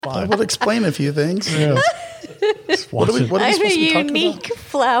I would explain a few things. Yeah. What are we I'm a supposed to be talking unique about?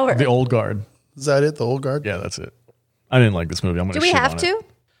 flower. The Old Guard. Is that it? The Old Guard? Yeah, that's it. I didn't like this movie. I'm gonna Do we shit have on to? It.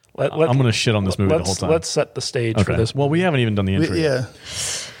 I'm going to shit on this movie the whole time. Let's set the stage for Okay. this. Well, we haven't even done the intro. Yeah.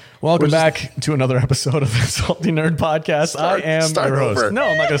 Welcome back to another episode of the Salty Nerd Podcast. I am your host. over. No,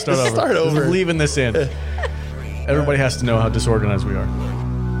 I'm not going to start over. Start over. We're leaving this in. Everybody has to know how disorganized we are.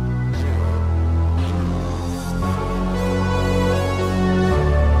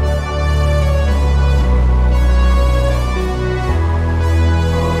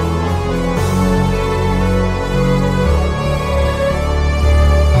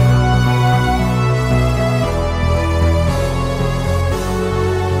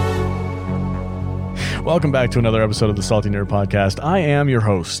 Welcome back to another episode of the Salty Nerd Podcast. I am your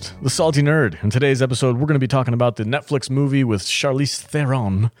host, the Salty Nerd. In today's episode, we're going to be talking about the Netflix movie with Charlize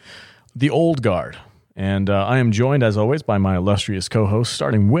Theron, The Old Guard. And I am joined, as always, by my illustrious co-hosts,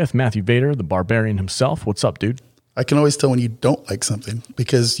 starting with Matthew Vader, the barbarian himself. What's up, dude? I can always tell when you don't like something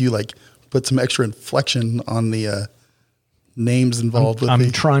because you put some extra inflection on the names involved.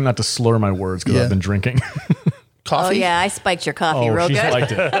 I'm trying not to slur my words because Yeah. I've been drinking. Oh, Coffee? yeah. I spiked your coffee real she good.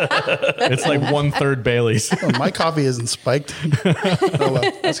 liked it. It's like 1/3 Bailey's. Oh, my coffee isn't spiked. Oh, well.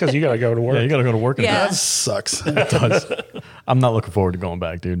 That's because you got to go to work. Yeah, you got to go to work. in Yeah. That sucks. It does. I'm not looking forward to going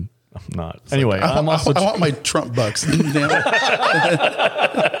back, dude. I'm not. Anyway, I'm also. I want my Trump bucks. Damn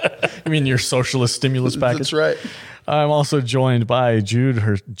it. You mean your socialist stimulus package? That's right. I'm also joined by Jude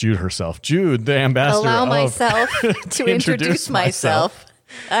herself. Jude, the ambassador. Allow of- myself to introduce myself.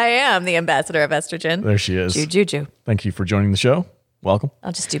 I am the ambassador of estrogen. There she is. Juju. Thank you for joining the show. Welcome.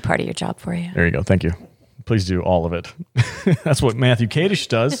 I'll just do part of your job for you. There you go. Thank you. Please do all of it. That's what Matthew Kadish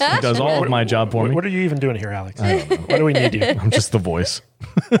does. He does all of my job for me. What are you even doing here, Alex? I don't know. Why do we need you? I'm just the voice.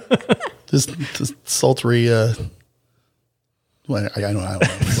 This sultry. Well, I don't know.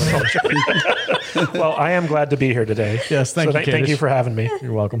 Well, I am glad to be here today. Yes, thank you, Thank Kadish. you for having me.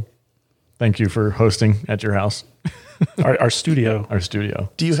 You're welcome. Thank you for hosting at your house, Our studio. our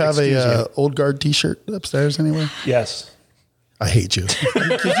studio. Do you have Excuse a Old Guard T-shirt upstairs anywhere? Yes. I hate you.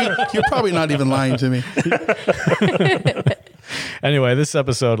 'Cause you're probably not even lying to me. Anyway, this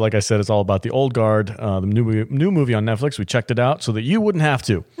episode, like I said, is all about The Old Guard, the new movie on Netflix. We checked it out so that you wouldn't have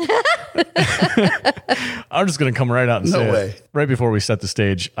to. I'm just going to come right out and No say way. it. Right before we set the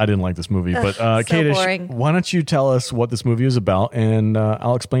stage, I didn't like this movie. But Kadish, boring. why don't you tell us what this movie is about, and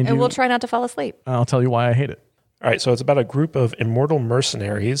I'll explain to And you. we'll try not to fall asleep. I'll tell you why I hate it. All right. So it's about a group of immortal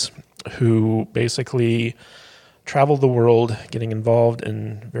mercenaries who basically travel the world, getting involved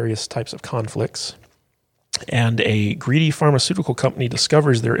in various types of conflicts. And a greedy pharmaceutical company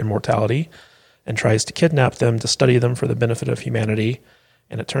discovers their immortality and tries to kidnap them to study them for the benefit of humanity.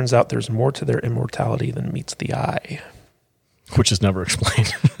 And it turns out there's more to their immortality than meets the eye. Which is never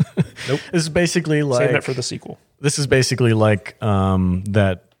explained. Nope. This is basically like Saving it for the sequel. This is basically like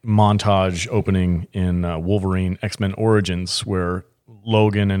that montage opening in Wolverine X-Men Origins where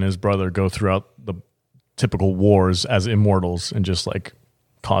Logan and his brother go throughout the typical wars as immortals and just like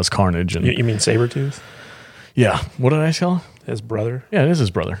cause carnage. And You mean Sabretooth? yeah, what did I tell? His brother? Yeah, it is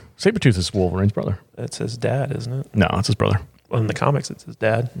his brother. Sabretooth is Wolverine's brother. That's his dad, isn't it? No, it's his brother. Well, in the comics, it's his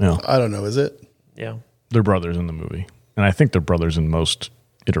dad. No, I don't know. Is it? Yeah. they're brothers in the movie, and I think they're brothers in most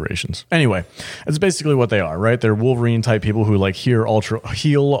iterations. Anyway, it's basically what they are, right? They're Wolverine type people who like heal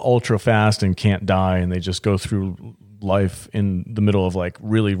ultra fast and can't die, and they just go through life in the middle of like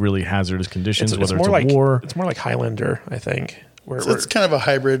really, really hazardous conditions, whether it's more a like war. It's more like Highlander, I think. Where, So it's kind of a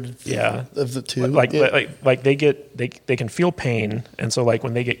hybrid. Yeah. Of the two. like Yeah. like they can feel pain, and so like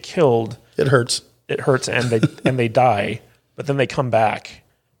when they get killed, It hurts. it hurts, and they die, but then they come back.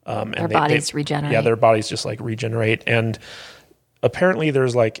 And Their bodies regenerate. Yeah, their bodies just like regenerate, and apparently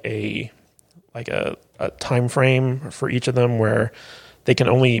there's like a time frame for each of them where they can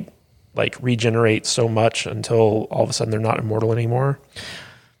only like regenerate so much until all of a sudden they're not immortal anymore.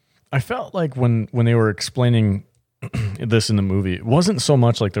 I felt like when they were explaining this in the movie, it wasn't so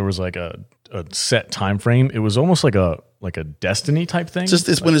much like there was like a set time frame. It was almost like a destiny type thing.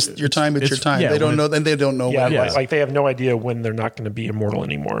 It's when it's your time. It's your time. yeah, They don't when know. Then they don't know. Yeah, when. Yeah. like they have no idea when they're not going to be immortal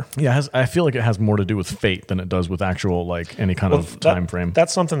anymore. Yeah, I feel like it has more to do with fate than it does with actual like any kind of time frame.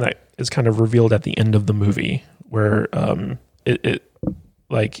 That's something that is kind of revealed at the end of the movie, where it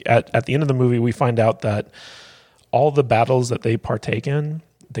like at the end of the movie we find out that all the battles that they partake in,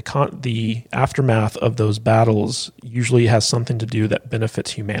 the aftermath of those battles usually has something to do that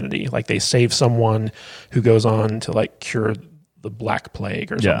benefits humanity. Like they save someone who goes on to like cure the Black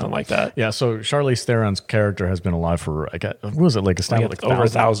Plague or something like that. Yeah, so Charlize Theron's character has been alive for, what was it, like established? Over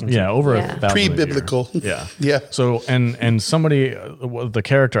 1,000. Yeah, over 1,000. Pre-biblical. Yeah. Yeah. So, and somebody, the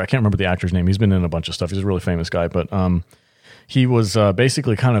character, I can't remember the actor's name. He's been in a bunch of stuff. He's a really famous guy, but he was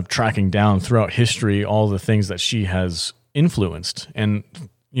basically kind of tracking down throughout history all the things that she has influenced. And,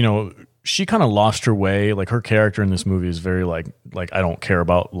 she kind of lost her way. Like her character in this movie is very like I don't care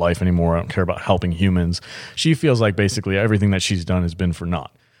about life anymore. I don't care about helping humans. She feels like basically everything that she's done has been for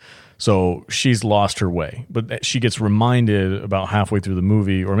naught. So she's lost her way. But she gets reminded about halfway through the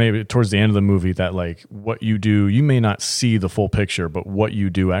movie, or maybe towards the end of the movie, that like what you do, you may not see the full picture, but what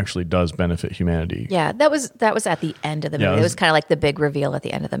you do actually does benefit humanity. Yeah, that was at the end of the movie. It was kind of like the big reveal at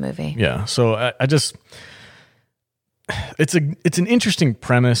the end of the movie. Yeah. So I just... It's an interesting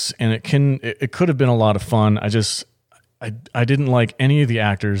premise, and it could have been a lot of fun. I didn't like any of the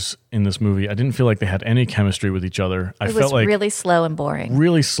actors in this movie. I didn't feel like they had any chemistry with each other. It was really slow and boring.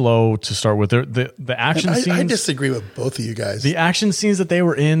 Really slow to start with. The action scenes. I disagree with both of you guys. The action scenes that they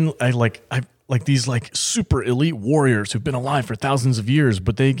were in, I like these like super elite warriors who've been alive for thousands of years,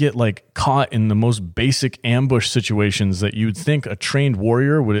 but they get like caught in the most basic ambush situations that you'd think a trained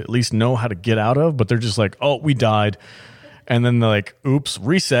warrior would at least know how to get out of, but they're just like, oh, we died. And then they're like, oops,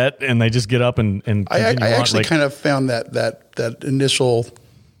 reset. And they just get up and I actually kind of found that initial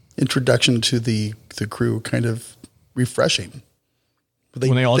introduction to the crew kind of refreshing.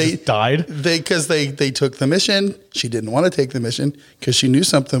 When they all just died? Because they took the mission. She didn't want to take the mission because she knew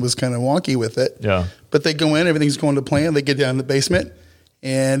something was kind of wonky with it. Yeah. But they go in, everything's going to plan. They get down in the basement,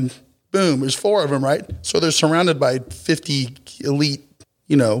 and boom, there's 4 of them, right? So they're surrounded by 50 elite,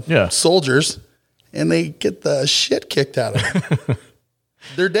 soldiers, and they get the shit kicked out of them.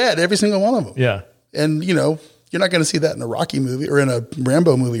 They're dead, every single one of them. Yeah. And, you're not going to see that in a Rocky movie or in a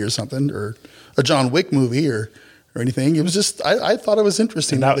Rambo movie or something, or a John Wick movie or anything. It was just, I thought it was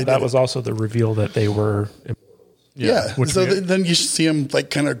interesting. That was also the reveal that they were. Yeah. So then you see them like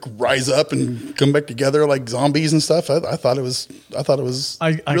kind of rise up and come back together like zombies and stuff. I thought it was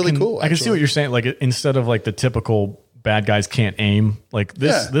really cool. I can see what you're saying. Like instead of like the typical bad guys can't aim, like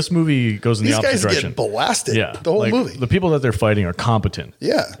this movie goes in the opposite direction. These guys get blasted. Yeah. The whole movie. The people that they're fighting are competent.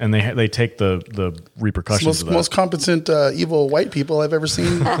 Yeah. And they take the repercussions of that. Most competent evil white people I've ever seen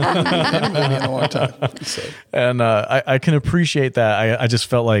in any movie in a long time. So. And I can appreciate that. I just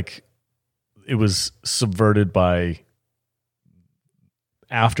felt like it was subverted by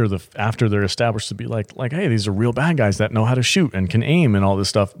after they're established to be like, hey, these are real bad guys that know how to shoot and can aim and all this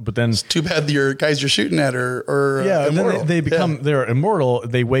stuff. But then it's too bad your guys you're shooting at are immortal. And then they're immortal.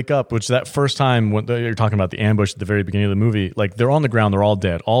 They wake up, which that first time when you're talking about the ambush at the very beginning of the movie, like they're on the ground, they're all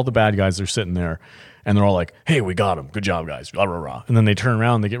dead. All the bad guys are sitting there, and they're all like, hey, we got them. Good job, guys. Rah, rah, rah. And then they turn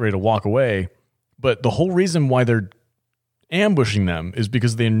around, they get ready to walk away. But the whole reason why they're ambushing them is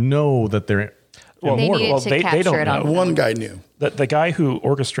because they know that they're immortal. They don't know. One guy knew. The guy who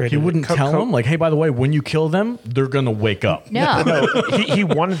orchestrated he wouldn't tell them, like, hey, by the way, when you kill them, they're going to wake up. No. He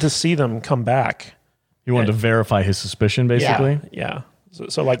wanted to see them come back. He wanted to verify his suspicion, basically. Yeah.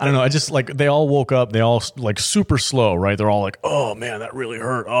 So like, I don't know. I just like, they all woke up. They all like super slow, right? They're all like, oh man, that really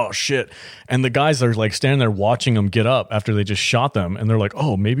hurt. Oh shit. And the guys are like standing there watching them get up after they just shot them. And they're like,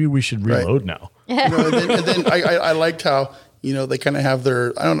 oh, maybe we should reload now. And then I liked how, they kind of have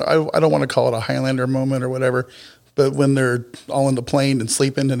their, I don't want to call it a Highlander moment or whatever, but when they're all in the plane and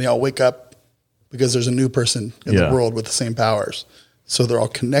sleeping and they all wake up because there's a new person in the world with the same powers. So they're all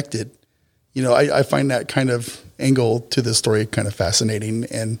connected. I find that kind of angle to this story kind of fascinating.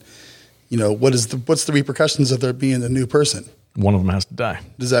 And, what's the repercussions of there being a new person? One of them has to die.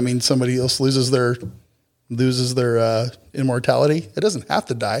 Does that mean somebody else loses their immortality? It doesn't have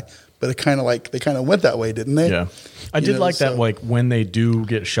to die, but they kind of went that way, didn't they? Yeah. I did like that, like when they do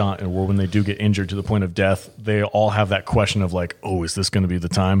get shot or when they do get injured to the point of death, they all have that question of like, oh, is this going to be the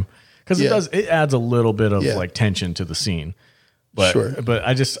time? Because it adds a little bit of like tension to the scene. But, sure. But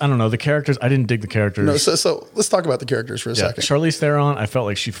I don't know. The characters, I didn't dig the characters. No, so let's talk about the characters for a second. Charlize Theron, I felt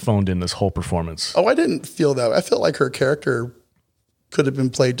like she phoned in this whole performance. Oh, I didn't feel that. I felt like her character could have been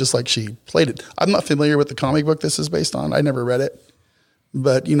played just like she played it. I'm not familiar with the comic book this is based on. I never read it.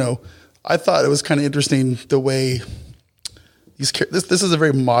 But, I thought it was kind of interesting the way this is a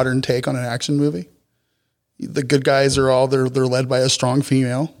very modern take on an action movie. The good guys are they're led by a strong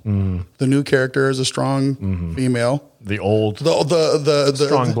female. Mm. The new character is a strong female. The old the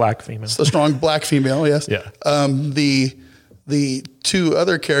strong black female. The strong black female, yes. Yeah. The two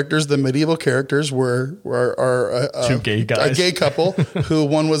other characters, the medieval characters, were Two gay guys. a gay couple who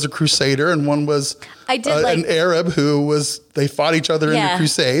one was a crusader and one was an Arab they fought each other in the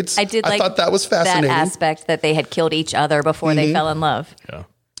Crusades. I thought that was fascinating. That aspect that they had killed each other before they fell in love. Yeah.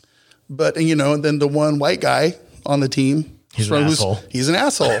 But and then the one white guy on the team, he's an asshole. He's an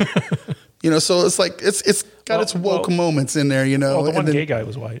asshole. So it's like it's got its woke moments in there. Well, the one gay guy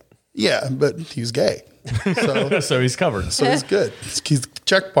was white. Yeah, but he's gay. So he's covered. So he's good. He's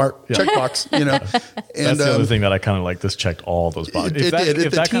checkbox. And that's the other thing that I kind of like. This checked all those boxes.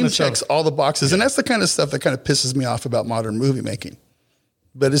 The team checks all the boxes, and that's the kind of stuff that kind of pisses me off about modern movie making.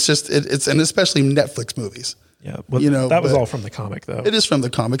 But it's just and especially Netflix movies. Yeah, well, that was all from the comic, though. It is from the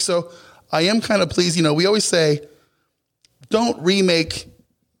comic, so I am kind of pleased. We always say, don't remake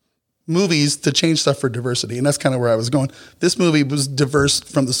movies to change stuff for diversity, and that's kind of where I was going. This movie was diverse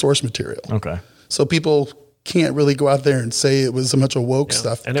from the source material. Okay. So people can't really go out there and say it was a bunch of woke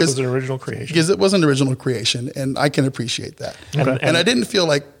stuff. And it was an original creation. Because it was an original creation, and I can appreciate that. Okay. And I didn't feel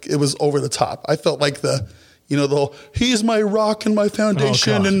like it was over the top. I felt like the whole, he's my rock and my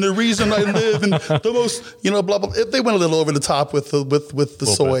foundation and the reason I live and the most, blah, blah. They went a little over the top with the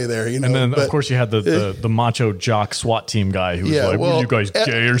soy there, And then, of course, you had the macho jock SWAT team guy who was like, were you guys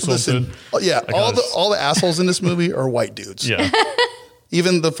gay or something? Listen, all the assholes in this movie are white dudes. Yeah.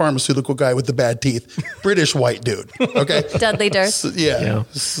 Even the pharmaceutical guy with the bad teeth, British white dude. Okay, Dudley Durst.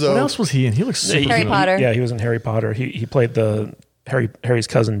 So what else was he in? He looks super Harry Potter. Yeah, he was in Harry Potter. He played the Harry's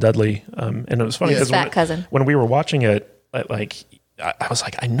cousin Dudley, and it was funny because when we were watching it, I was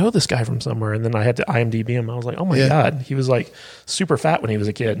like, I know this guy from somewhere, and then I had to IMDb him. I was like, oh my god, he was like super fat when he was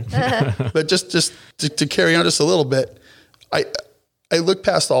a kid. But just to carry on just a little bit, I looked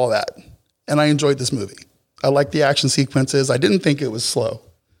past all that, and I enjoyed this movie. I liked the action sequences. I didn't think it was slow.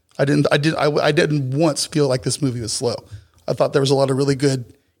 I didn't once feel like this movie was slow. I thought there was a lot of really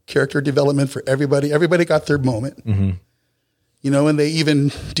good character development for everybody. Everybody got their moment. Mm-hmm. And they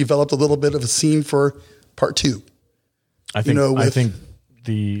even developed a little bit of a scene for part 2. I think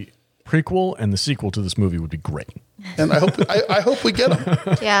the prequel and the sequel to this movie would be great. And I hope we get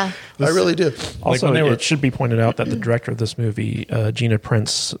them. Yeah. I really do. Also, it should be pointed out that the director of this movie, Gina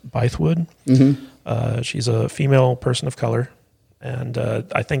Prince Bythewood, she's a female person of color. And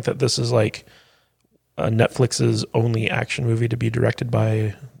I think that this is like Netflix's only action movie to be directed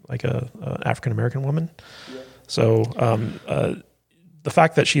by like a African-American woman. Yeah. So the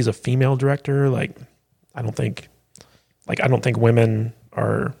fact that she's a female director, I don't think women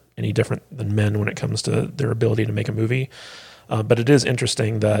are any different than men when it comes to their ability to make a movie. But it is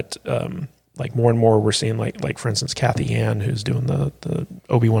interesting that more and more we're seeing like for instance Kathy Ann, who's doing the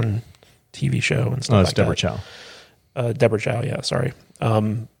Obi-Wan TV show and stuff like Deborah that. Chow. Deborah Chow, yeah, sorry.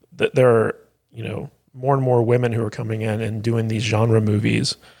 There are more and more women who are coming in and doing these genre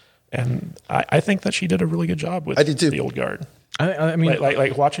movies, and I think that she did a really good job with The Old Guard. I mean,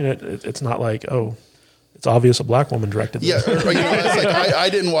 like watching it, it's not like, oh, it's obvious a black woman directed this. Yeah, it's like, I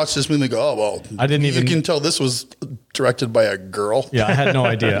didn't watch this movie and go, oh, well, I didn't even. You can tell this was directed by a girl. Yeah, I had no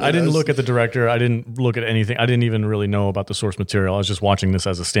idea. I didn't look at the director. I didn't look at anything. I didn't even really know about the source material. I was just watching this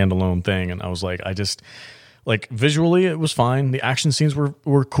as a standalone thing, and I was like, visually it was fine. The action scenes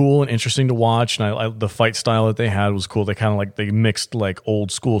were cool and interesting to watch, and the fight style that they had was cool. They kind of they mixed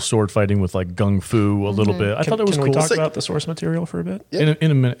old school sword fighting with gung fu a little bit. I thought it was cool. Can we talk about the source material for a bit? Yeah. In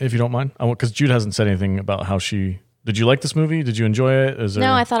a minute, if you don't mind, because Jude hasn't said anything about how she. Did you like this movie? Did you enjoy it?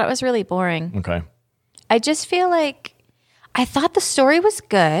 No, I thought it was really boring. Okay. I just feel like I thought the story was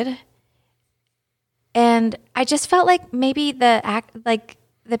good, and I just felt like maybe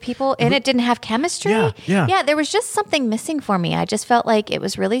the people in it didn't have chemistry. Yeah. There was just something missing for me. I just felt like it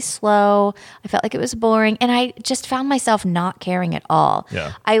was really slow. I felt like it was boring, and I just found myself not caring at all.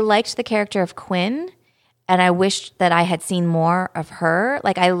 Yeah. I liked the character of Quinn, and I wished that I had seen more of her.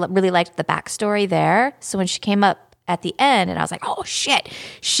 I really liked the backstory there. So when she came up at the end, and I was like, oh shit,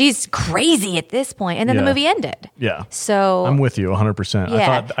 she's crazy at this point. And then the movie ended. Yeah. So I'm with you 100%.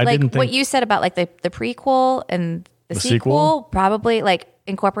 Yeah. I didn't think what you said about the prequel and the sequel, probably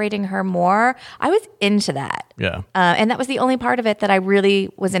incorporating her more. I was into that. Yeah. And that was the only part of it that I really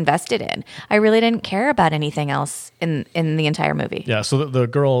was invested in. I really didn't care about anything else in the entire movie. Yeah. So the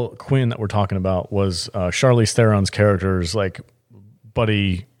girl Quinn that we're talking about was Charlize Theron's character's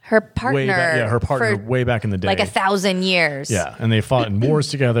buddy. Her partner. Her partner way back in the day. 1,000 years. Yeah. And they fought in wars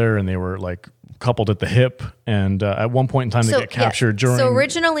together, and they were coupled at the hip. And at one point in time, they get captured during. So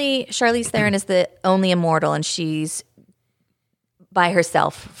originally, Charlize Theron is the only immortal, and she's by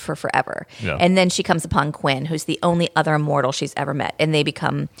herself for forever. Yeah. And then she comes upon Quinn, who's the only other immortal she's ever met. And they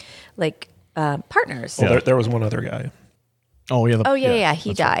become partners. Well, there was one other guy. Oh yeah. Yeah.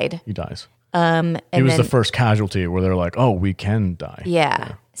 He died. He dies. And he was then, the first casualty where they're like, "Oh, we can die."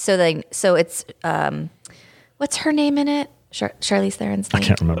 Yeah. So it's what's her name in it? Charlize Theron's name. I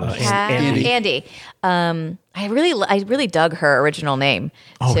can't remember. Andy. I really dug her original name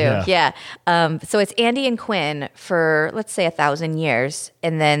too. Yeah. So it's Andy and Quinn for, let's say, 1,000 years,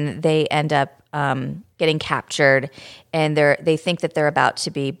 and then they end up getting captured, and they think that they're about to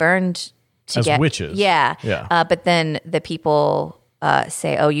be burned as witches. Yeah. Yeah. But then the people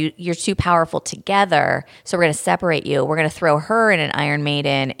say, "Oh, you're too powerful together, so we're going to separate you. We're going to throw her in an Iron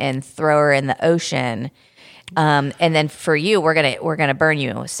Maiden and throw her in the ocean." And then for you, we're gonna burn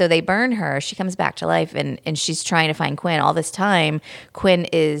you. So they burn her. She comes back to life, and she's trying to find Quinn. All this time, Quinn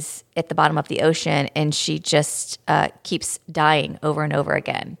is at the bottom of the ocean, and she just keeps dying over and over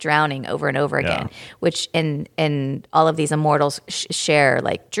again, drowning over and over again. Which and all of these immortals share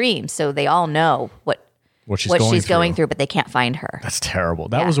like dreams, so they all know what she's going through, but they can't find her. That's terrible.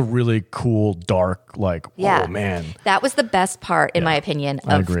 That was a really cool, dark, like, oh man. That was the best part, in my opinion,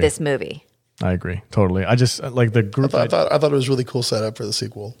 of this movie. I agree totally. I just like the group. I thought it was really cool setup for the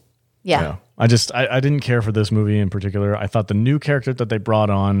sequel. Yeah. I didn't care for this movie in particular. I thought the new character that they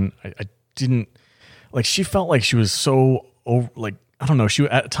brought on, I didn't like. She felt like she was so like, I don't know.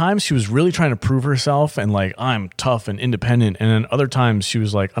 At times she was really trying to prove herself and like, I'm tough and independent, and then other times she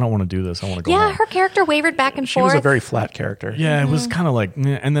was like, I don't want to do this. I want to go. Yeah, her character wavered back and forth. She was a very flat character. Yeah, it was kind of like,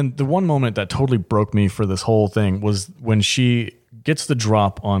 and then the one moment that totally broke me for this whole thing was when she gets the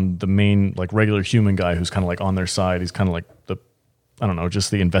drop on the main like regular human guy who's kind of like on their side. He's kind of like just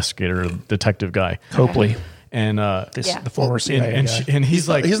the investigator, detective guy, Copley, and the former CIA guy. And he's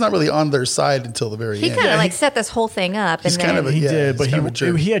like, he's not really on their side until the very end. He kind of like set this whole thing up, and then he did, but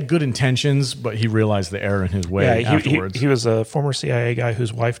he had good intentions, but he realized the error in his way afterwards. He was a former CIA guy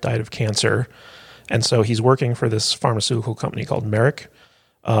whose wife died of cancer, and so he's working for this pharmaceutical company called Merck.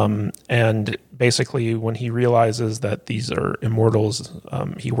 And basically, when he realizes that these are immortals,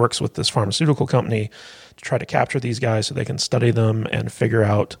 he works with this pharmaceutical company to try to capture these guys so they can study them and figure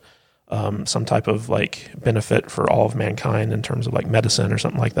out some type of like benefit for all of mankind in terms of like medicine or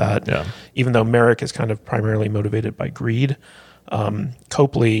something like that. Yeah. Even though Merrick is kind of primarily motivated by greed,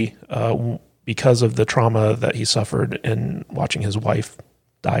 Copley, because of the trauma that he suffered in watching his wife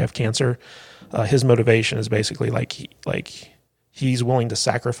die of cancer, his motivation is basically he's willing to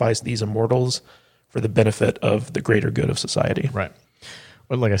sacrifice these immortals for the benefit of the greater good of society. Right.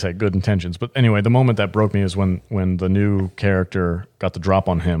 But like I said, good intentions. But anyway, the moment that broke me is when the new character got the drop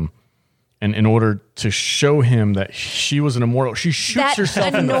on him. And in order to show him that she was an immortal, she shoots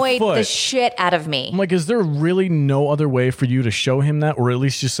herself in the foot. That annoyed the shit out of me. I'm like, is there really no other way for you to show him that? Or at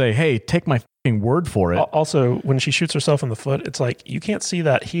least just say, hey, take my fucking word for it. Also, when she shoots herself in the foot, it's like, you can't see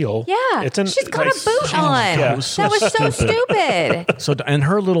that heel. Yeah. She's got a boot on. Yeah. That was so stupid. So, and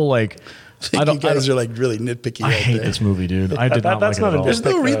her little like... You guys are like really nitpicky. I hate this movie, dude. I did not like it at all.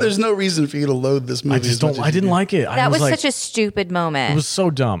 There's no reason for you to load this movie. I didn't like it. That was such a stupid moment. It was so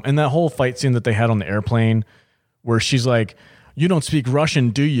dumb. And that whole fight scene that they had on the airplane where she's like, "You don't speak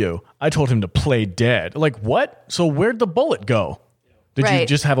Russian, do you?" I told him to play dead. Like, what? So where'd the bullet go? Did you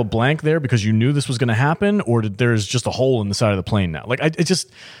just have a blank there because you knew this was going to happen, or did there's just a hole in the side of the plane now? Like,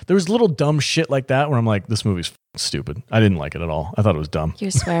 there was little dumb shit like that where I'm like, this movie's stupid. I didn't like it at all. I thought it was dumb.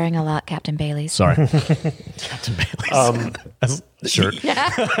 You're swearing a lot, Captain Bailey's. Sorry, Captain Bailey's. Sure.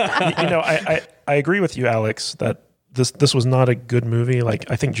 I agree with you, Alex, that this was not a good movie.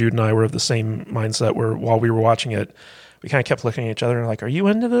 Like, I think Jude and I were of the same mindset where while we were watching it, we kind of kept looking at each other and like, "Are you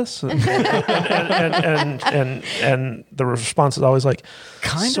into this?" And the response is always like,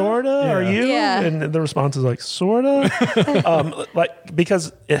 "Kinda, sorta." Yeah. Are you? Yeah. And the response is like, "Sorta."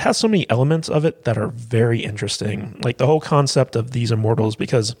 Because it has so many elements of it that are very interesting. Like the whole concept of these immortals,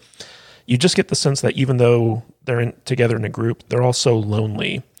 because you just get the sense that even though they're together in a group, they're all so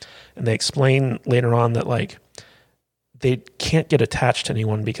lonely. And they explain later on that like, they can't get attached to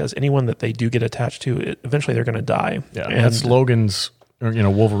anyone because anyone that they do get attached to, eventually they're going to die. Yeah, and that's Logan's,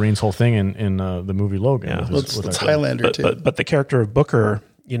 Wolverine's whole thing in the movie Logan. Yeah, it's Highlander too. But the character of Booker,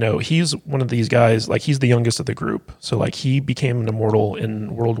 he's one of these guys. Like he's the youngest of the group, so like he became an immortal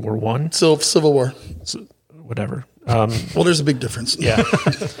in World War I. Civil War. So, whatever. Well, there's a big difference. Yeah.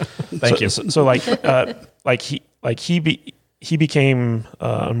 Thank you. He became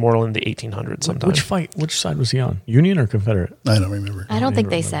immortal in the 1800s sometime. Which side was he on? Union or Confederate? I don't remember. I don't think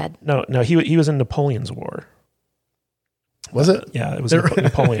they said. No, he was in Napoleon's war. Was it? Yeah, it was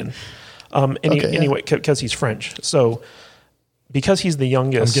Napoleon. Anyway, because he's French. So because he's the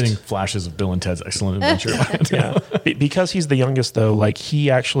youngest... I'm getting flashes of Bill and Ted's Excellent Adventure. Yeah. Because he's the youngest, though, like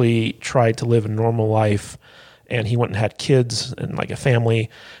he actually tried to live a normal life and he went and had kids and like a family.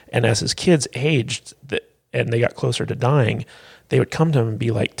 And as his kids aged and they got closer to dying, they would come to him and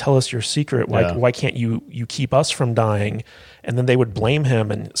be like, tell us your secret. Why can't you keep us from dying? And then they would blame him.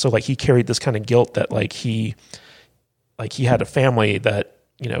 And so like he carried this kind of guilt that like he had a family that,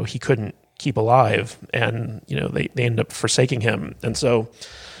 you know, he couldn't keep alive, and, you know, they ended up forsaking him. And so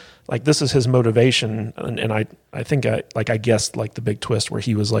like this is his motivation. And I think I guessed like the big twist where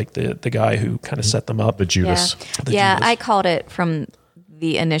he was like the guy who kind of set them up. The Judas. Yeah, Judas. I called it from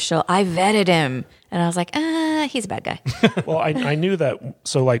the initial. I vetted him, and I was like, he's a bad guy. Well, I knew that.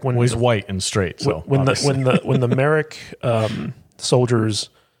 So like when he's white and straight. So when the Merrick soldiers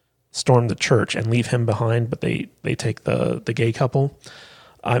storm the church and leave him behind, but they take the gay couple,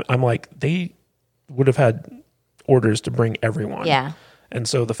 I'm like, they would have had orders to bring everyone. Yeah. And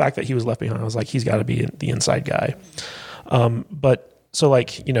so the fact that he was left behind, I was like, he's got to be the inside guy. But so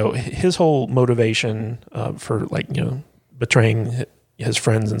like, you know, his whole motivation for like, you know, betraying his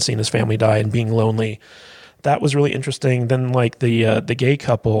friends and seeing his family die and being lonely, that was really interesting. Then like the gay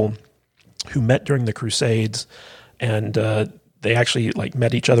couple who met during the Crusades, and they actually like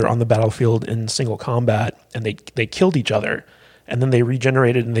met each other on the battlefield in single combat, and they killed each other. And then they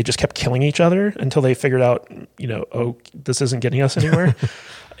regenerated and they just kept killing each other until they figured out, you know, oh, this isn't getting us anywhere.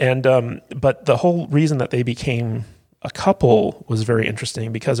 And but the whole reason that they became a couple was very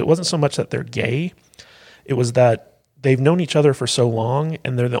interesting, because it wasn't so much that they're gay. It was that they've known each other for so long,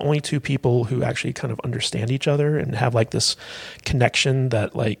 and they're the only two people who actually kind of understand each other and have like this connection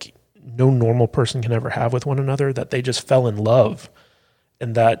that like no normal person can ever have with one another, that they just fell in love.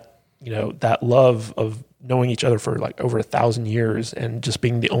 And that, you know, that love of knowing each other for like over 1,000 years and just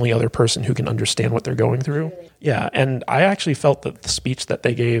being the only other person who can understand what they're going through. Yeah. And I actually felt that the speech that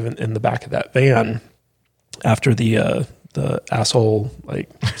they gave in the back of that van after the asshole, like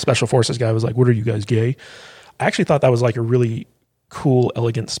special forces guy was like, what are you guys, gay? I actually thought that was like a really cool,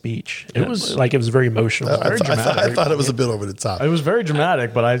 elegant speech. It was very emotional. I thought it was a bit over the top. It was very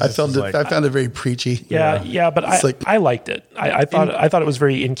dramatic, but I found it very preachy. Yeah, but I liked it. I thought it was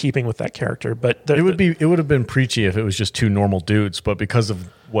very in keeping with that character. But it would have been preachy if it was just two normal dudes. But because of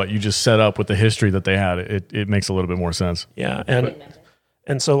what you just set up with the history that they had, it makes a little bit more sense. Yeah,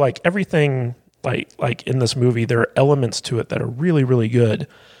 and so like everything like in this movie, there are elements to it that are really, really good,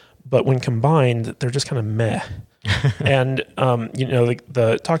 but when combined, they're just kind of meh. And you know,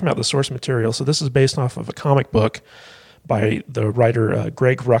 the talking about the source material. So this is based off of a comic book by the writer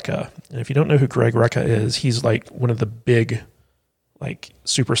Greg Rucka. And if you don't know who Greg Rucka is, he's like one of the big like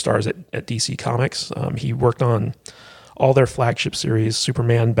superstars at DC Comics. He worked on all their flagship series: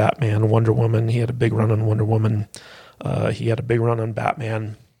 Superman, Batman, Wonder Woman. He had a big run on Wonder Woman. He had a big run on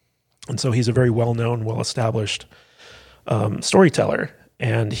Batman, and so he's a very well-known, well-established storyteller.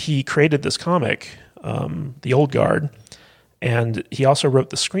 And he created this comic, The Old Guard, and he also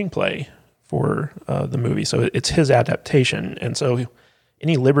wrote the screenplay for the movie. So it's his adaptation. And so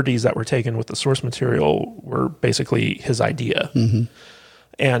any liberties that were taken with the source material were basically his idea. Mm-hmm.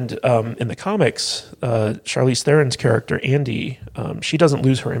 And in the comics, Charlize Theron's character, Andy, she doesn't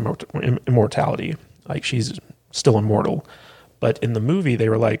lose her immortality. Like, she's still immortal. But in the movie, they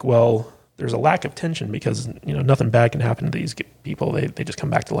were like, well, there's a lack of tension because, you know, nothing bad can happen to these people. They just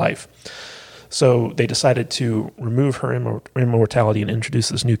come back to life. So they decided to remove her immortality and introduce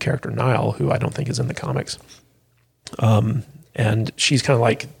this new character, Nile, who I don't think is in the comics. And she's kind of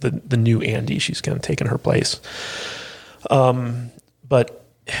like the new Andy. She's kind of taken her place. But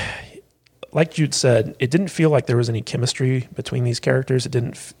like Jude said, it didn't feel like there was any chemistry between these characters. It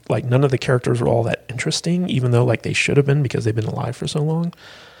didn't like none of the characters were all that interesting, even though like they should have been because they've been alive for so long.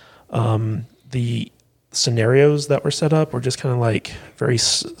 The scenarios that were set up were just kind of like very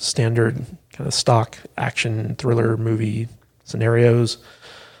standard kind of stock action thriller movie scenarios.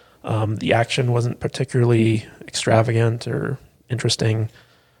 The action wasn't particularly extravagant or interesting.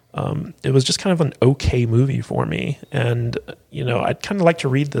 It was just kind of an okay movie for me. And, you know, I'd kind of like to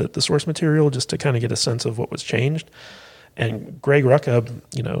read the source material just to kind of get a sense of what was changed. And Greg Rucka,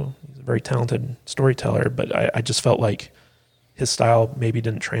 you know, he's a very talented storyteller, but I just felt like his style maybe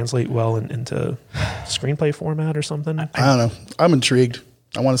didn't translate well into screenplay format or something. I don't know. I'm intrigued.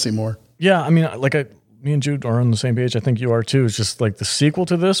 I want to see more. Yeah, I mean, me and Jude are on the same page. I think you are too. It's just like the sequel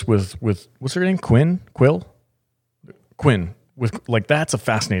to this with what's her name? Quinn. With like, that's a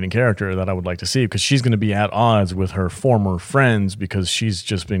fascinating character that I would like to see, because she's going to be at odds with her former friends because she's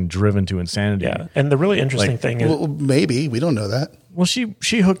just been driven to insanity. Yeah, and the really interesting thing is, well, maybe we don't know that. Well, she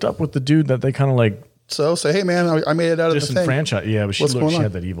hooked up with the dude that they kind of like. So say, hey man, I made it out of the thing. Disenfranchised. Yeah, but she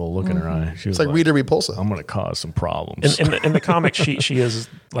had that evil look in her eye. She was like Rita Repulsa. I'm going to cause some problems. In the comics, she is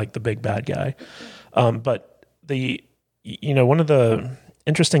like the big bad guy. But one of the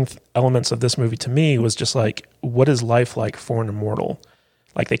interesting elements of this movie to me was just like, what is life like for an immortal?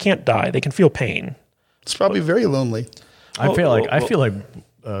 Like, they can't die. They can feel pain. It's probably very lonely. I feel like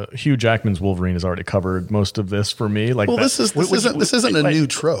Hugh Jackman's Wolverine has already covered most of this for me. Like, this isn't a new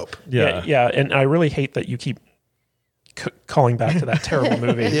trope. Yeah. And I really hate that you keep calling back to that terrible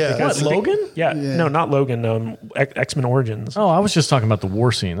movie. What, Logan? Yeah, no, not Logan. X-Men Origins. Oh, I was just talking about the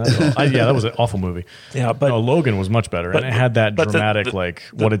war scene. That's all. That was an awful movie. Yeah, but Logan was much better, and it had that dramatic,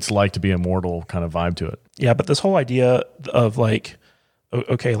 what it's like to be immortal kind of vibe to it. Yeah, but this whole idea of like,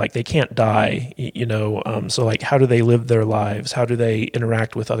 okay, like they can't die, so like, how do they live their lives? How do they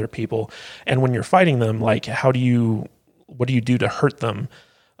interact with other people? And when you're fighting them, like, what do you do to hurt them?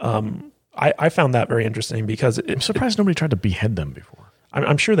 I found that very interesting because I'm surprised nobody tried to behead them before.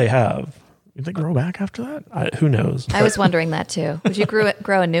 I'm sure they have. You think grow back after that? Who knows? I was wondering that too. Would you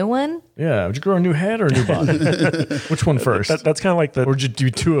grow a new one? Yeah. Would you grow a new head or a new body? Which one first? That's kind of like or would you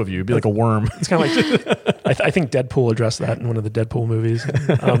do two of you? It'd be like a worm. It's kind of like, I think Deadpool addressed that in one of the Deadpool movies.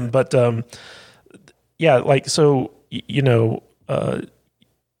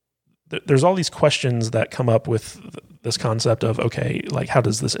 There's all these questions that come up with this concept of, okay, like, how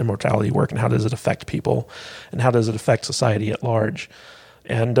does this immortality work and how does it affect people and how does it affect society at large?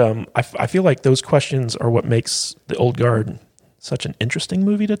 And I feel like those questions are what makes The Old Guard such an interesting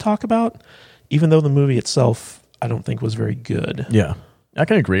movie to talk about, even though the movie itself, I don't think was very good. Yeah, I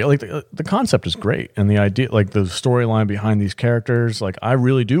can agree. Like the concept is great. And the idea, like the storyline behind these characters, like I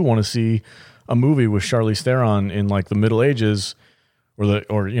really do want to see a movie with Charlize Theron in like the Middle Ages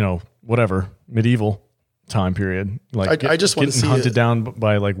or whatever, medieval time period. Like I just want to see hunted down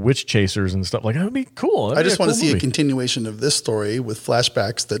by like witch chasers and stuff. Like that would be cool. I just want to see a continuation of this story with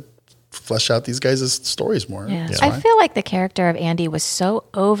flashbacks that flesh out these guys' stories more. Yeah. I feel like the character of Andy was so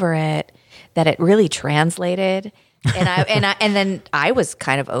over it that it really translated, and then I was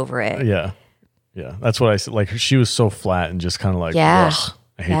kind of over it. Yeah, that's what I said. Like she was so flat and just kind of like, I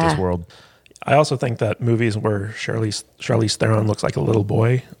hate this world. I also think that movies where Charlize Theron looks like a little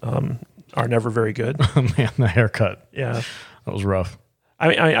boy are never very good. Man, the haircut. Yeah. That was rough. I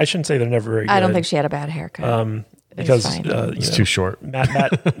mean, I shouldn't say they're never very good. I don't think she had a bad haircut. Because it's too short.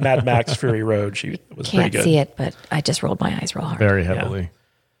 Mad Max Fury Road, she was pretty good. Can't see it, but I just rolled my eyes real hard. Very heavily. Yeah.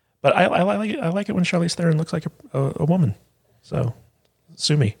 But I like it when Charlize Theron looks like a woman. So,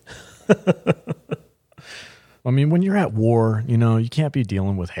 sue me. I mean, when you're at war, you can't be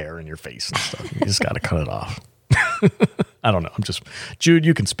dealing with hair in your face and stuff. You just got to cut it off. I don't know. Jude,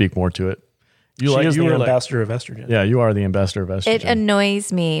 you can speak more to it. She is the ambassador of estrogen. Yeah, you are the ambassador of estrogen. It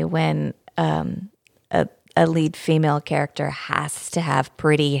annoys me when a lead female character has to have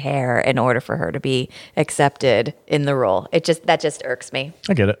pretty hair in order for her to be accepted in the role. That just irks me.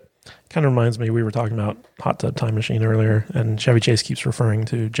 I get it. Kind of reminds me, we were talking about Hot Tub Time Machine earlier, and Chevy Chase keeps referring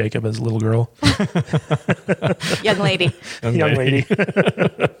to Jacob as little girl. Young lady. Young lady.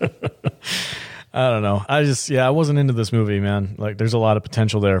 I don't know. I wasn't into this movie, man. Like, there's a lot of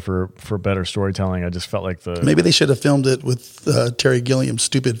potential there for better storytelling. I just felt like maybe they should have filmed it with Terry Gilliam's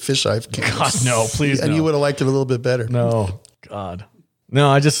stupid fisheye camera. God, no, please, and no. you would have liked it a little bit better. No, God.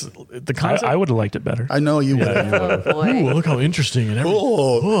 No, the concept. I would have liked it better. I know you would. Oh, boy. Ooh, look how interesting and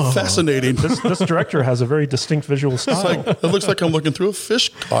everything. Fascinating. This director has a very distinct visual style. It looks like I'm looking through a fish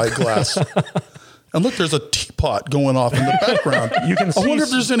eyeglass. And look, there's a teapot going off in the background. I wonder if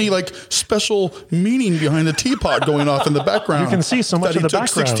there's any like special meaning behind the teapot going off in the background. You can see so much of the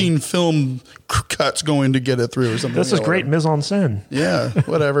background. 16 film cuts going to get it through or something. This is great mise en scène. Yeah,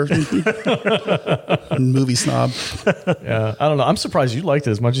 whatever. Movie snob. Yeah, I don't know. I'm surprised you liked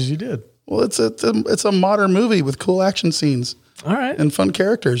it as much as you did. Well, it's a modern movie with cool action scenes. All right. And fun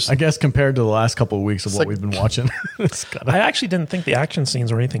characters. I guess compared to the last couple of weeks of what we've been watching. I actually didn't think the action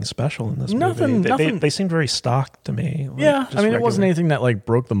scenes were anything special in this movie. They seemed very stock to me. Yeah. I mean, it wasn't anything that like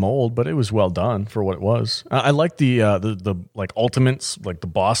broke the mold, but it was well done for what it was. I like the like Ultimates, like the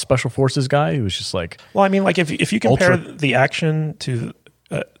boss special forces guy who was just like. Well, I mean, like if you compare the action to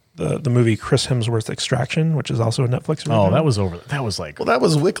the movie Chris Hemsworth Extraction, which is also a Netflix original. Oh, that was like. Well, that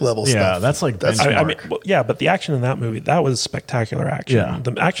was Wick level stuff. Yeah, that's like I mean, but the action in that movie, that was spectacular action. Yeah.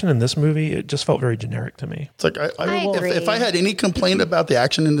 The action in this movie, it just felt very generic to me. It's like I agree. If I had any complaint about the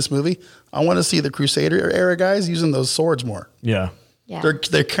action in this movie, I want to see the Crusader era guys using those swords more. Yeah.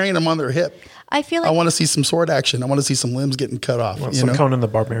 They're carrying them on their hip. I feel like I want to see some sword action. I want to see some limbs getting cut off. Some Conan the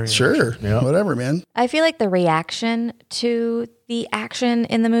Barbarian. Sure. Yeah. Whatever, man. I feel like the reaction to the action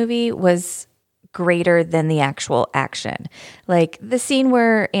in the movie was greater than the actual action. Like the scene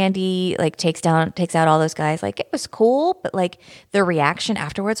where Andy like takes out all those guys, like it was cool, but like the reaction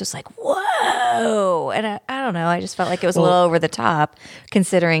afterwards was like, whoa. And I don't know, I just felt like it was a little over the top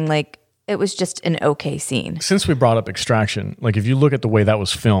considering like it was just an okay scene. Since we brought up Extraction, like if you look at the way that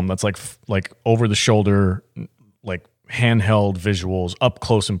was filmed, that's like over the shoulder, like handheld visuals, up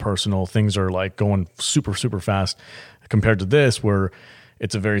close and personal. Things are like going super, super fast compared to this where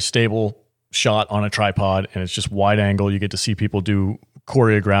it's a very stable shot on a tripod and it's just wide angle. You get to see people do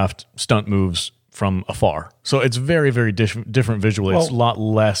choreographed stunt moves from afar. So it's very, very different visually. It's a lot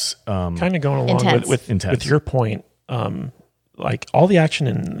less kind of going along with your point. Like all the action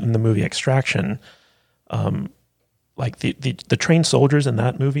in the movie Extraction, like the trained soldiers in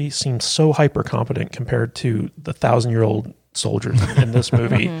that movie seem so hyper competent compared to the 1,000-year-old soldiers in this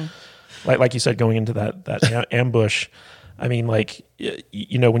movie. Like you said, going into that ambush. I mean, like,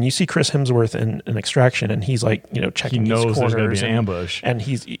 you know, when you see Chris Hemsworth in Extraction and he's like, you know, checking these corners. He knows there's going to be an ambush. And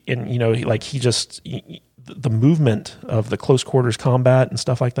you know, the movement of the close quarters combat and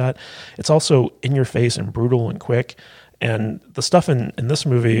stuff like that, it's also in your face and brutal and quick. And the stuff in this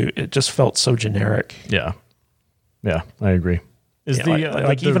movie, it just felt so generic. Yeah. Yeah, I agree.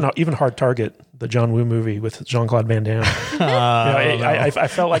 Even Hard Target, the John Woo movie with Jean-Claude Van Damme. I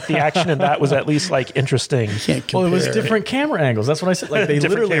felt like the action in that was at least like interesting. Well, it was different camera angles. That's what I said. Like they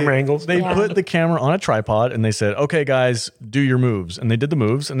literally camera angles. They put the camera on a tripod and they said, "Okay, guys, do your moves." And they did the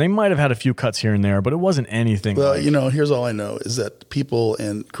moves, and they might have had a few cuts here and there, but it wasn't anything. Well, you know, here's all I know is that people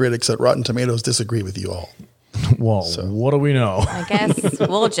and critics at Rotten Tomatoes disagree with you all. Well, what do we know? I guess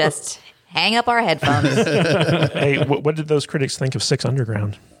we'll just hang up our headphones. Hey, what did those critics think of Six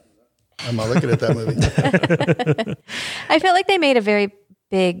Underground? I'm not looking at that movie. I felt like they made a very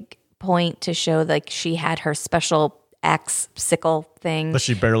big point to show like she had her special axe sickle thing that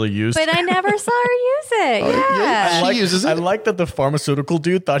she barely used. But I never saw her use it. She uses it. I like that the pharmaceutical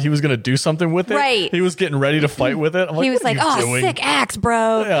dude thought he was going to do something with it. Right. He was getting ready to fight with it. He was like, sick axe,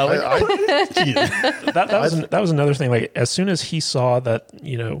 bro. Yeah, that was another thing. Like as soon as he saw that,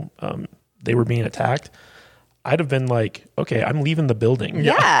 you know, they were being attacked, I'd have been like, okay, I'm leaving the building.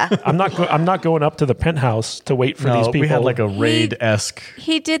 Yeah. I'm not going up to the penthouse to wait for these people. We had like a raid-esque.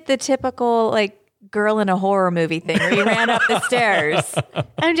 He did the typical like girl in a horror movie thing where he ran up the stairs.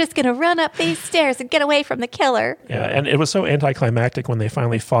 I'm just going to run up these stairs and get away from the killer. Yeah, and it was so anticlimactic when they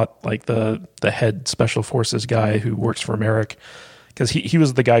finally fought like the head special forces guy who works for Merrick, because he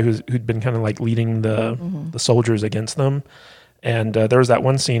was the guy who'd been kind of like leading the soldiers against them. And there was that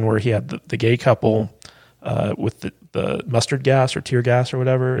one scene where he had the gay couple with the mustard gas or tear gas or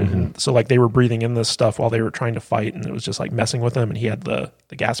whatever. And so like they were breathing in this stuff while they were trying to fight, and it was just like messing with them, and he had the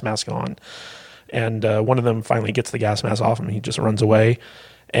gas mask on. And one of them finally gets the gas mask off him, and he just runs away.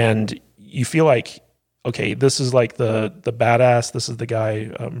 And you feel like, okay, this is like the badass. This is the guy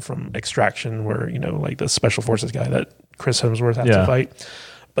from Extraction, where, you know, like the special forces guy that Chris Hemsworth had to fight.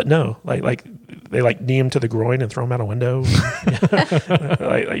 But no, like they like knee him to the groin and throw him out a window.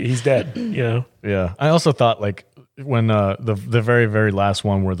 like he's dead, you know? Yeah. I also thought like when the very, very last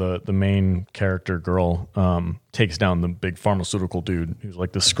one where the main character girl takes down the big pharmaceutical dude, who's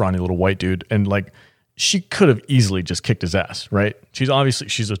like this scrawny little white dude, and like she could have easily just kicked his ass, right?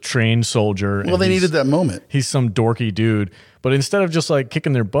 She's a trained soldier. Well, they needed that moment. He's some dorky dude, but instead of just like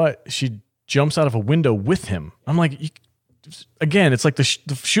kicking their butt, she jumps out of a window with him. I'm like, again, it's like the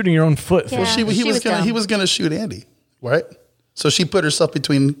shooting your own foot. Yeah. Well, he was gonna shoot Andy, right? So she put herself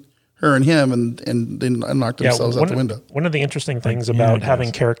between her and him, and then knocked themselves out the window. One of the interesting things about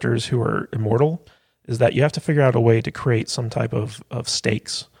having characters who are immortal is that you have to figure out a way to create some type of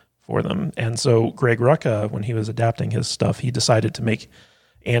stakes for them. And so Greg Rucka, when he was adapting his stuff, he decided to make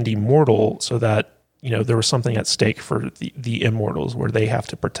Andy mortal so that, you know, there was something at stake for the immortals where they have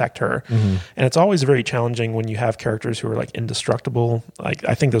to protect her. And it's always very challenging when you have characters who are like indestructible. Like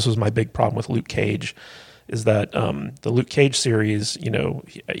I think this was my big problem with Luke Cage, is that the Luke Cage series, you know,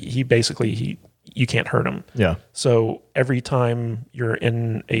 he basically you can't hurt him. Yeah. So every time you're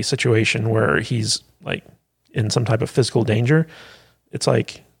in a situation where he's like in some type of physical danger, it's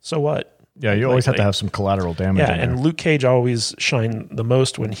like, so what? Yeah, you always have to have some collateral damage. Yeah, and Luke Cage always shined the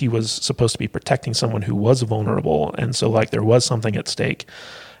most when he was supposed to be protecting someone who was vulnerable, and so like there was something at stake.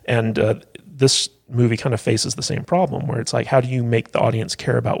 And this movie kind of faces the same problem, where it's like, how do you make the audience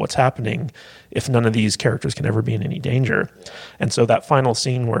care about what's happening if none of these characters can ever be in any danger? And so that final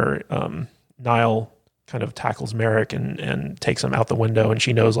scene where Nile kind of tackles Merrick and takes him out the window, and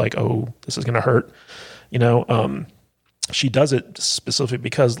she knows like, oh, this is going to hurt, you know. She does it specifically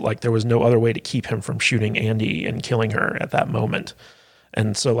because like there was no other way to keep him from shooting Andy and killing her at that moment.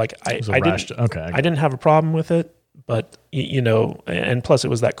 And so like I didn't have a problem with it, but and plus it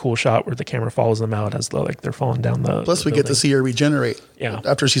was that cool shot where the camera follows them out as though like they're falling down the. Plus we get to see her regenerate. Yeah.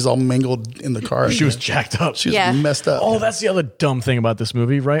 After she's all mangled in the car. She was jacked up. She was messed up. Oh, that's the other dumb thing about this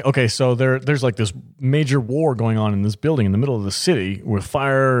movie, right? Okay, so there's like this major war going on in this building in the middle of the city with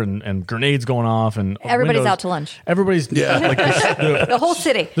fire and grenades going off and everybody's windows. out to lunch. Everybody's like the whole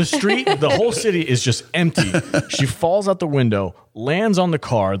city. The whole city is just empty. She falls out the window, lands on the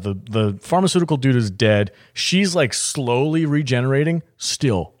car. The pharmaceutical dude is dead. She's like slowly regenerating.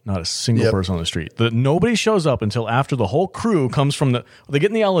 Still not a single person on the street. Nobody shows up until after the whole crew comes from they get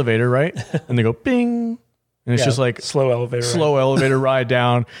in the elevator, right? And they go bing. And it's just like slow elevator ride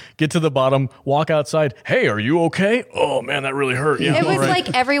down, get to the bottom, walk outside. Hey, are you okay? Oh man, that really hurt. Yeah, it was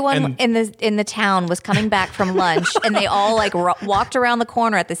like everyone in the town was coming back from lunch, and they all like walked around the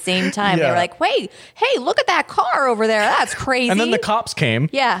corner at the same time. Yeah. They were like, "Hey, look at that car over there. That's crazy." And then the cops came.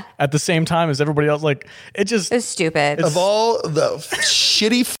 Yeah. At the same time as everybody else. Like it was stupid. Of all the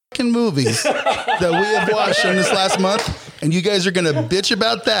shitty fucking movies that we have watched in this last month, and you guys are gonna bitch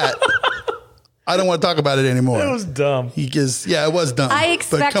about that. I don't want to talk about it anymore. It was dumb. It was dumb. I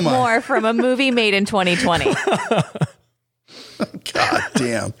expect more from a movie made in 2020. God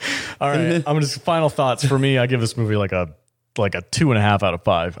damn. All right. I'm just final thoughts for me. I give this movie like a 2.5 out of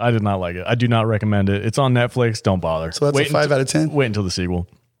 5. I did not like it. I do not recommend it. It's on Netflix. Don't bother. So that's a 5 out of 10? Wait until the sequel.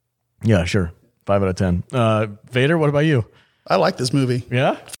 Yeah, sure. 5 out of 10. Vader, what about you? I like this movie.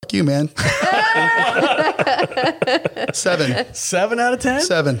 Yeah? Fuck you, man. 7. 7 out of 10?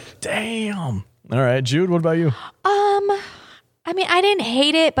 7. Damn. All right, Jude, what about you? I mean, I didn't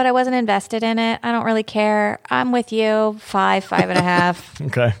hate it, but I wasn't invested in it. I don't really care. I'm with you. 5.5.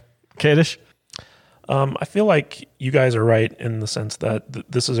 Okay. Kadish? I feel like you guys are right in the sense that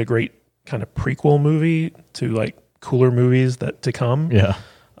this is a great kind of prequel movie to like cooler movies to come. Yeah.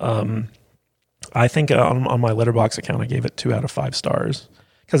 I think on my Letterboxd account, I gave it 2 out of 5 stars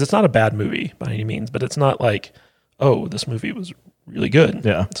because it's not a bad movie by any means, but it's not like, oh, this movie was really good.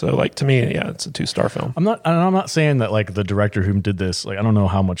 Yeah. So like to me, it's a 2-star film. I'm not saying that like the director who did this, like I don't know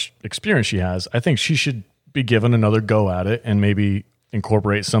how much experience she has. I think she should be given another go at it and maybe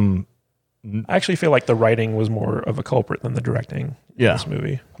incorporate some. I actually feel like the writing was more of a culprit than the directing in this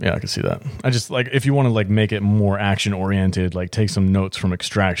movie. Yeah, I can see that. I just like if you want to like make it more action oriented, like take some notes from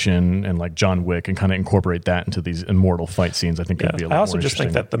Extraction and like John Wick and kind of incorporate that into these immortal fight scenes. I think it'd be a lot more. I also just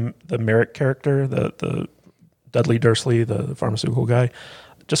think that the Merrick character, the Dudley Dursley, the pharmaceutical guy,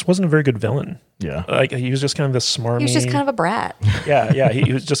 just wasn't a very good villain. Yeah. Like he was just kind of this smarmy. He was just kind of a brat. Yeah.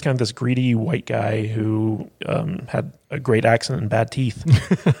 He was just kind of this greedy white guy who had a great accent and bad teeth.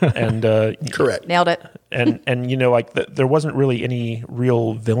 And correct. Nailed it. And like there wasn't really any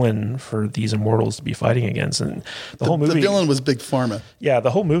real villain for these immortals to be fighting against, and the whole movie. The villain was Big Pharma. Yeah, the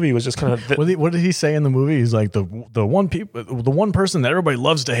whole movie was just kind of. What did he say in the movie? He's like the one person that everybody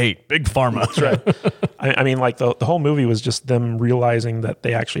loves to hate, Big Pharma. That's right. I mean, like the whole movie was just them realizing that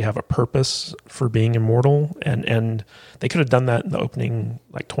they actually have a purpose for being immortal, and they could have done that in the opening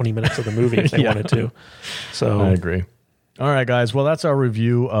like 20 minutes of the movie if they wanted to. So I agree. All right, guys. Well, that's our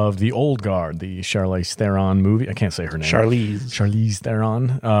review of The Old Guard, the Charlize Theron movie. I can't say her name. Charlize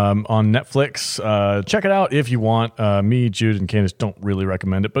Theron on Netflix. Check it out if you want. Me, Jude, and Candace don't really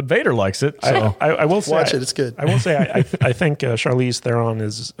recommend it, but Vader likes it. So I will say, watch it. It's good. I will say I think Charlize Theron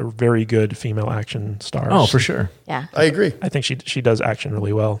is a very good female action star. Oh, for sure. Yeah, I agree. I think she does action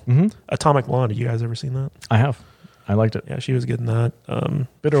really well. Mm-hmm. Atomic Blonde. Have you guys ever seen that? I have. I liked it. Yeah, she was good in that.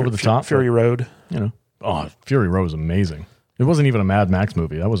 Bit over the top. Fury Road. Fury Road was amazing. It wasn't even a Mad Max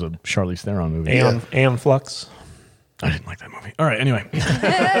movie. That was a Charlize Theron movie. And Flux. I didn't like that movie. All right, anyway.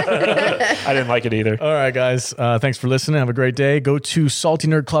 I didn't like it either. All right, guys. Thanks for listening. Have a great day. Go to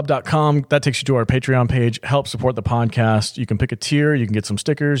saltynerdclub.com. That takes you to our Patreon page. Help support the podcast. You can pick a tier. You can get some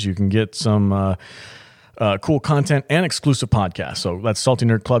stickers. You can get some cool content and exclusive podcasts. So that's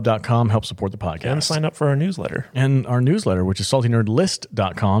saltynerdclub.com. Help support the podcast. And sign up for our newsletter. And our newsletter, which is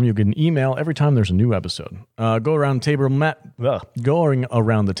saltynerdlist.com. You get an email every time there's a new episode. Going around the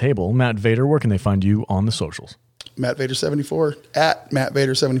table, Matt Vader, where can they find you on the socials? Matt Vader 74 at Matt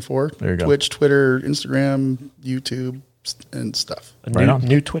Vader 74. There you go. Twitch, Twitter, Instagram, YouTube, and stuff. A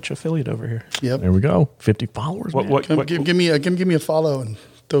new Twitch affiliate over here. Yep. There we go. 50 followers. Give me a follow and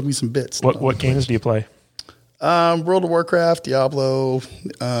throw me some bits. What games do you play? World of Warcraft, Diablo.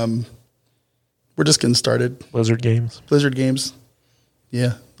 We're just getting started. Blizzard games.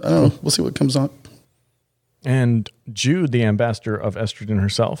 Yeah. I don't know. We'll see what comes on. And Jude, the ambassador of estrogen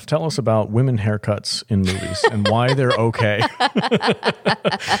herself, tell us about women haircuts in movies and why they're okay.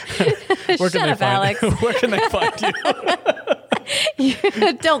 Shut up, Alex. Where can they find you?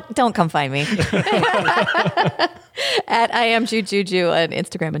 Don't come find me. At I am Juju on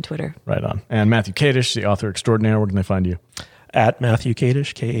Instagram and Twitter. Right on. And Matthew Kadish, the author extraordinaire. Where can they find you? At Matthew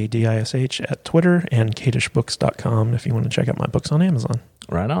Kadish, Kadish, at Twitter, and kadishbooks.com if you want to check out my books on Amazon.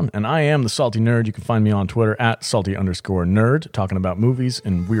 Right on. And I am the Salty Nerd. You can find me on Twitter at salty_nerd, talking about movies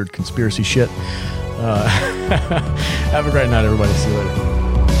and weird conspiracy shit. Have a great night, everybody. See you later.